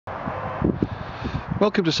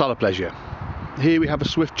Welcome to Sala Pleasure. Here we have a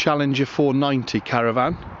Swift Challenger 490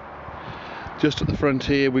 caravan. Just at the front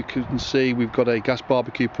here we can see we've got a gas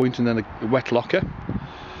barbecue point and then a wet locker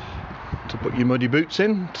to put your muddy boots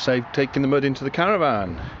in to save taking the mud into the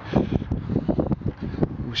caravan.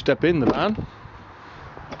 We step in the van.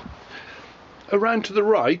 Around to the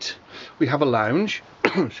right we have a lounge,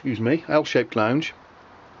 excuse me, L-shaped lounge,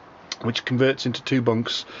 which converts into two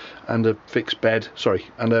bunks and a fixed bed,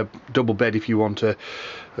 and a double bed if you want a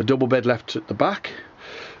double bed left at the back.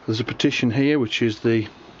 There's a partition here which is a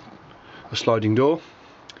sliding door,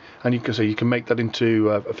 and you can make that into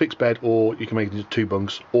a fixed bed, or you can make it into two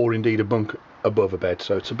bunks, or indeed a bunk above a bed,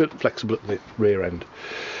 so it's a bit flexible at the rear end.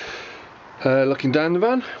 Looking down the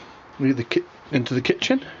van, into the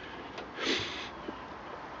kitchen.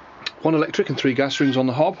 One electric and 3 gas rings on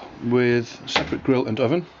the hob with separate grill and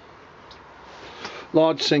oven.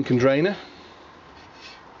 Large sink and drainer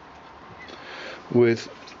with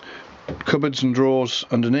cupboards and drawers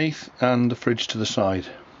underneath and the fridge to the side.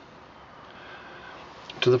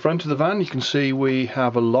 To the front of the van you can see we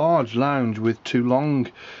have a large lounge with 2 long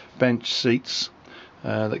bench seats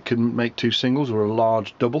that can make 2 singles or a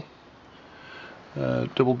large double.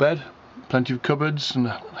 Double bed, plenty of cupboards and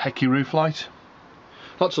a Heki roof light.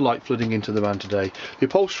 Lots of light flooding into the van today. The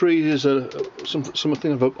upholstery is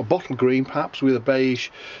something of a bottle green, perhaps with a beige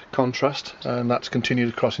contrast, and that's continued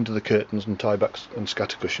across into the curtains and tiebacks and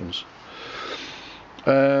scatter cushions.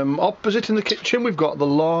 Opposite in the kitchen we've got the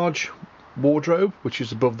large wardrobe which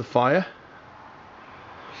is above the fire,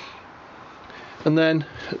 and then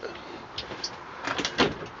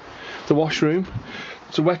the washroom.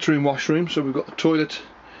 It's a wet room washroom, so we've got the toilet,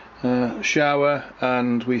 shower,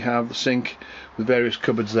 and we have the sink with various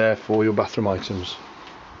cupboards there for your bathroom items.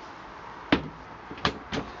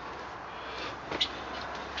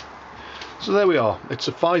 So there we are. It's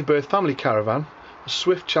a 5-berth family caravan, a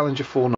Swift Challenger 490.